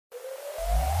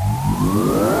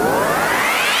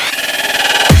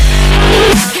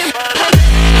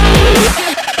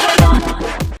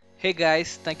Hey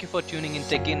guys, thank you for tuning in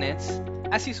Tech Nets.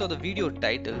 As you saw the video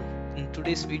title, in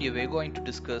today's video we're going to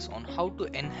discuss on how to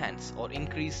enhance or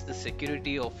increase the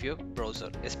security of your browser,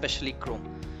 especially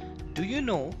Chrome. Do you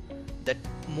know that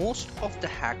most of the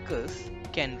hackers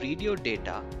can read your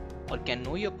data or can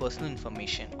know your personal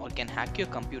information or can hack your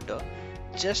computer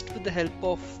just with the help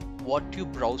of what you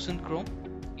browse in Chrome?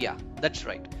 Yeah, that's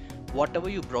right. Whatever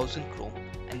you browse in Chrome,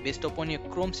 and based upon your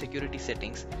Chrome security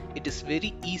settings, it is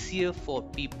very easier for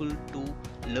people to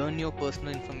learn your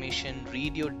personal information,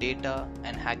 read your data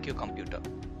and hack your computer.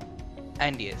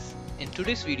 And yes, in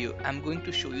today's video I'm going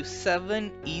to show you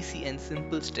 7 easy and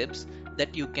simple steps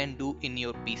that you can do in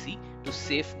your PC to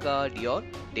safeguard your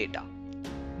data.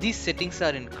 These settings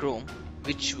are in Chrome,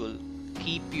 which will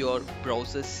keep your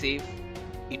browser safe.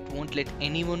 It won't let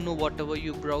anyone know whatever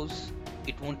you browse.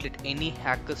 It won't let any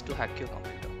hackers to hack your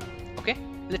computer. Okay,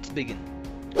 let's begin.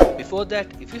 Before that,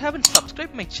 if you haven't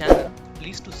subscribed my channel,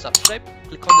 please do subscribe,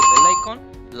 click on the bell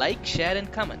icon, like, share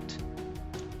and comment.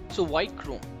 So why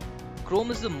Chrome?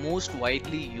 Chrome is the most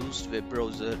widely used web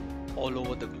browser all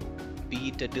over the globe. Be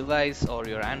it a device or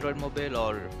your Android mobile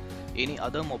or any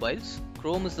other mobiles,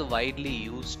 Chrome is the widely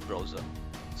used browser.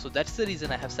 So that's the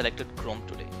reason I have selected Chrome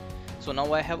today. So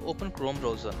now I have opened Chrome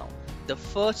browser now. The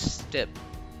first step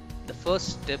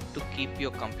to keep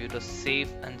your computer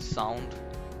safe and sound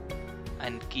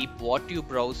and keep what you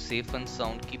browse safe and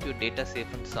sound, keep your data safe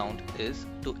and sound, is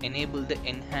to enable the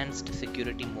enhanced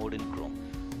security mode in Chrome.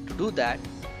 To do that,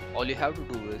 all you have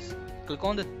to do is click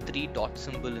on the 3 dot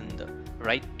symbol in the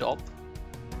right top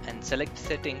and select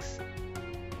settings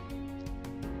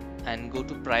and go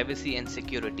to privacy and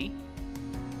security.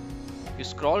 If you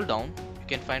scroll down, you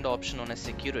can find the option known as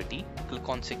security. Click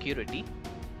on security.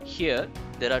 Here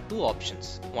there are 2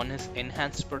 options. One is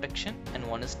enhanced protection and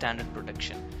one is standard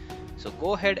protection. So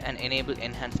go ahead and enable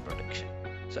enhanced protection.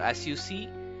 So as you see,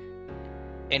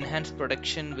 enhanced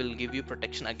protection will give you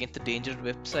protection against the dangerous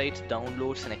websites,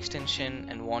 downloads and extension,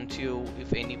 and want you,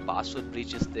 if any password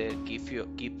breach is there,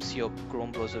 keeps your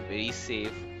Chrome browser very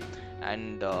safe,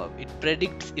 and it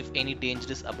predicts if any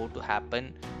danger is about to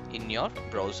happen in your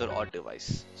browser or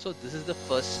device. So this is the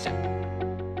first step.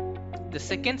 The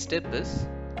second step is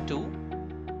to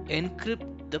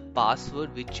encrypt the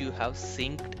password which you have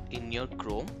synced in your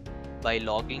Chrome by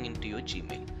logging into your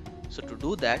Gmail. So to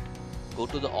do that, go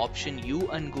to the option You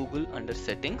and Google under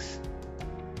settings.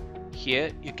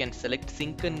 Here you can select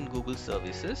sync in Google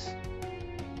services.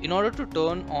 In order to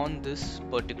turn on this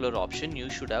particular option, you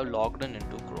should have logged in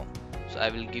into Chrome. So I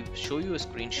will show you a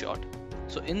screenshot.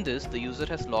 So in this, the user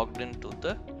has logged into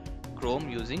the Chrome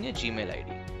using a Gmail ID.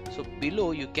 So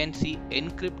below you can see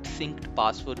encrypt synced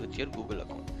password with your Google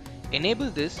account. Enable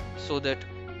this so that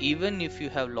even if you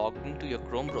have logged into your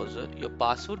Chrome browser, your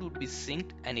password would be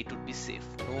synced and it would be safe.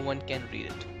 No one can read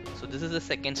it. So this is the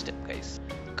second step, guys.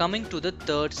 Coming to the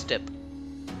third step.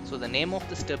 So the name of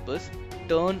the step is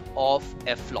turn off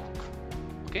F-lock.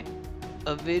 Okay,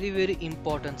 a very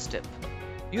important step.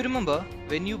 You remember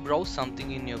when you browse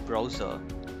something in your browser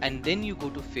and then you go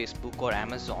to Facebook or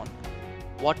Amazon,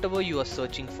 whatever you are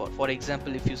searching for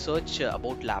example, if you search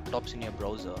about laptops in your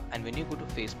browser and when you go to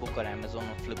Facebook or Amazon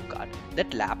or Flipkart,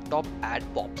 that laptop ad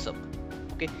pops up.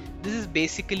 Okay, this is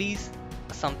basically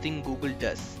something Google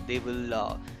does. They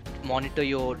will monitor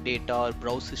your data or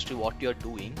browse history, what you're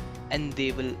doing, and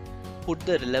they will put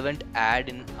the relevant ad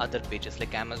in other pages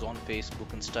like Amazon, Facebook,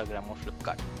 Instagram or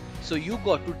Flipkart. So you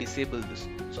got to disable this.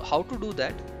 So how to do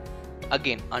that?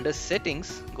 Again, under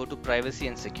settings, go to privacy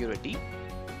and security.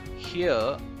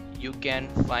 Here you can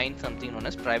find something known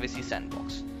as privacy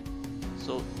sandbox.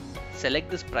 So select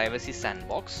this privacy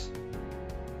sandbox.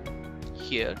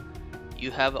 Here you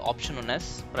have an option known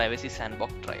as privacy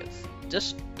sandbox trials.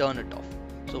 Just turn it off.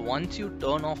 So once you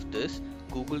turn off this,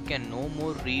 Google can no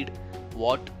more read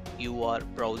what you are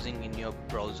browsing in your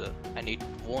browser, and it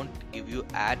won't give you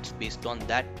ads based on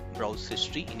that browse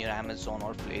history in your Amazon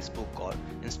or Facebook or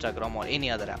Instagram or any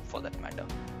other app for that matter.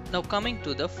 Now coming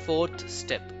to the fourth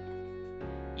step,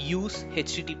 use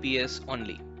HTTPS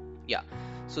only. Yeah,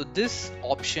 so this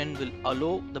option will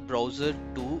allow the browser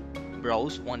to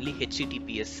browse only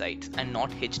HTTPS sites and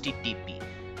not HTTP.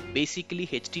 Basically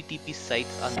HTTP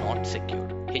sites are not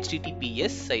secured. HTTPS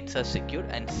sites are secured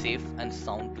and safe and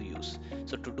sound to use.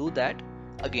 So to do that,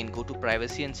 again go to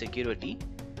privacy and security,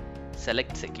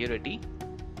 select security,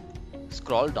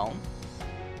 scroll down.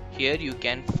 Here you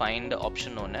can find the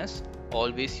option known as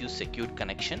always use secured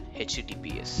connection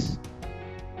HTTPS.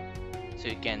 So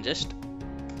you can just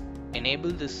enable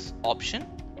this option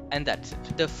And that's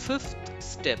it. The fifth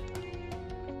step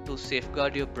to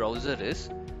safeguard your browser is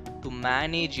to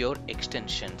manage your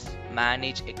extensions.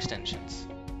 Manage extensions.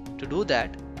 To do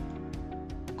that,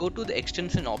 go to the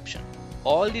extension option.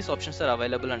 All these options are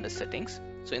available under settings.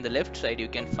 So in the left side you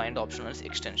can find the option as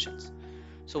extensions.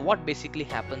 So what basically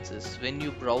happens is when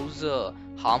you browse a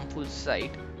harmful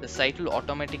site, the site will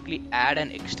automatically add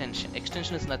an extension.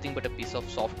 Extension is nothing but a piece of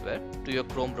software to your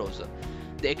Chrome browser.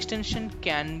 The extension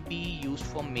can be used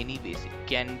for many ways. It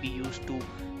can be used to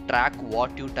track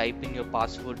what you type in your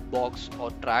password box,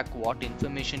 or track what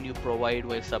information you provide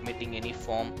while submitting any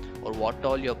form, or what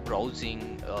all you're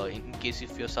browsing. In case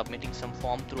if you're submitting some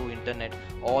form through internet,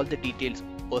 all the details,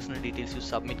 personal details you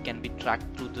submit can be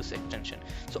tracked through this extension.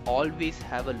 So always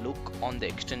have a look on the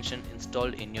extension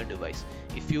installed in your device.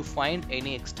 If you find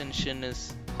any extension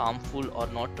is harmful or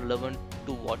not relevant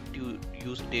to what you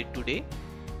use day to day,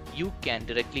 you can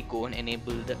directly go and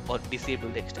enable the or disable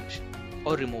the extension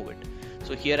or remove it.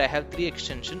 So here I have 3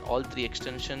 extensions. All 3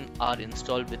 extensions are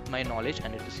installed with my knowledge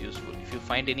and it is useful. If you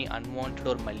find any unwanted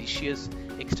or malicious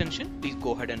extension, please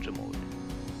go ahead and remove it.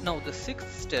 Now the 6th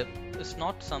step is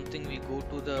not something we go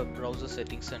to the browser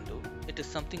settings and do. It is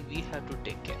something we have to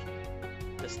take care.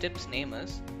 The step's name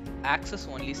is access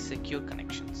only secure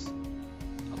connections.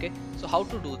 Okay, so how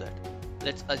to do that?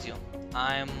 Let's assume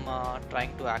I am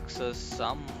trying to access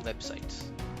some websites.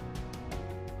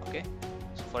 Okay,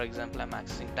 so for example, I'm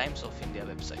accessing Times of India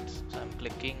websites. So I'm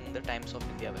clicking the Times of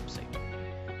India website.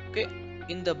 Okay,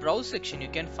 in the browse section you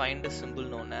can find a symbol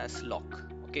known as lock.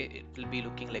 Okay, it will be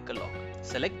looking like a lock.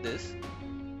 Select this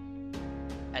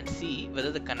and see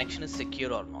whether the connection is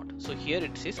secure or not. So here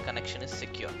it says connection is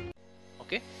secure.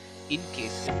 Okay, in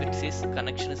case if it says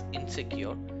connection is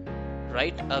insecure,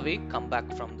 right away come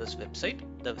back from this website.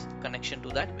 The connection to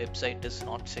that website is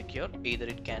not secure. Either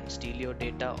it can steal your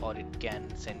data or it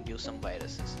can send you some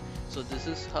viruses. So this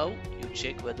is how you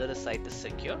check whether a site is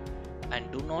secure,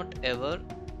 and do not ever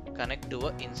connect to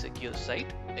an insecure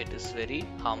site. It is very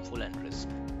harmful and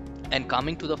risky. And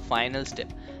coming to the final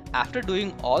step, after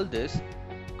doing all this,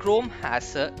 Chrome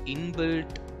has a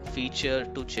inbuilt feature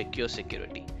to check your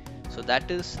security. So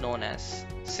that is known as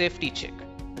safety check.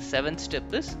 The 7th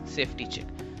step is safety check.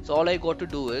 So all I got to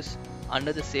do is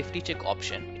under the safety check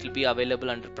option, it will be available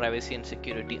under privacy and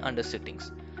security under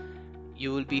settings.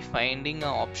 You will be finding an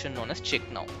option known as check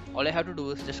now. All I have to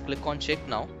do is just click on check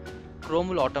now. Chrome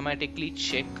will automatically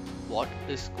check what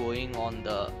is going on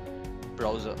the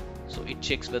browser. So it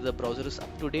checks whether the browser is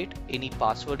up to date, any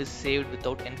password is saved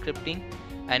without encrypting,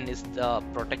 and is the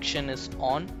protection is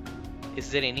on, is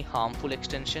there any harmful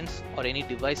extensions or any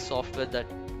device software that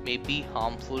may be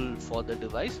harmful for the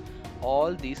device.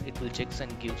 All these it will check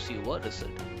and gives you a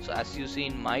result. So as you see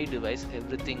in my device,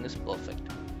 everything is perfect,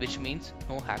 which means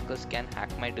no hackers can hack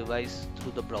my device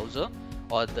through the browser,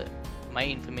 or my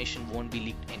information won't be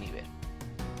leaked anywhere.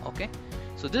 Okay,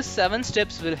 so these 7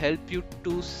 steps will help you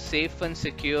to safe and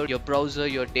secure your browser,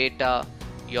 your data,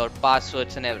 your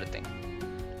passwords and everything.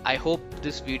 I hope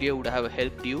this video would have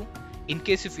helped you. In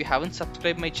case if you haven't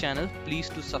subscribed my channel, please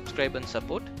do subscribe and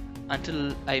support.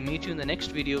 Until I meet you in the next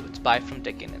video, it's bye from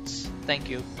TechInits. Thank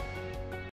you.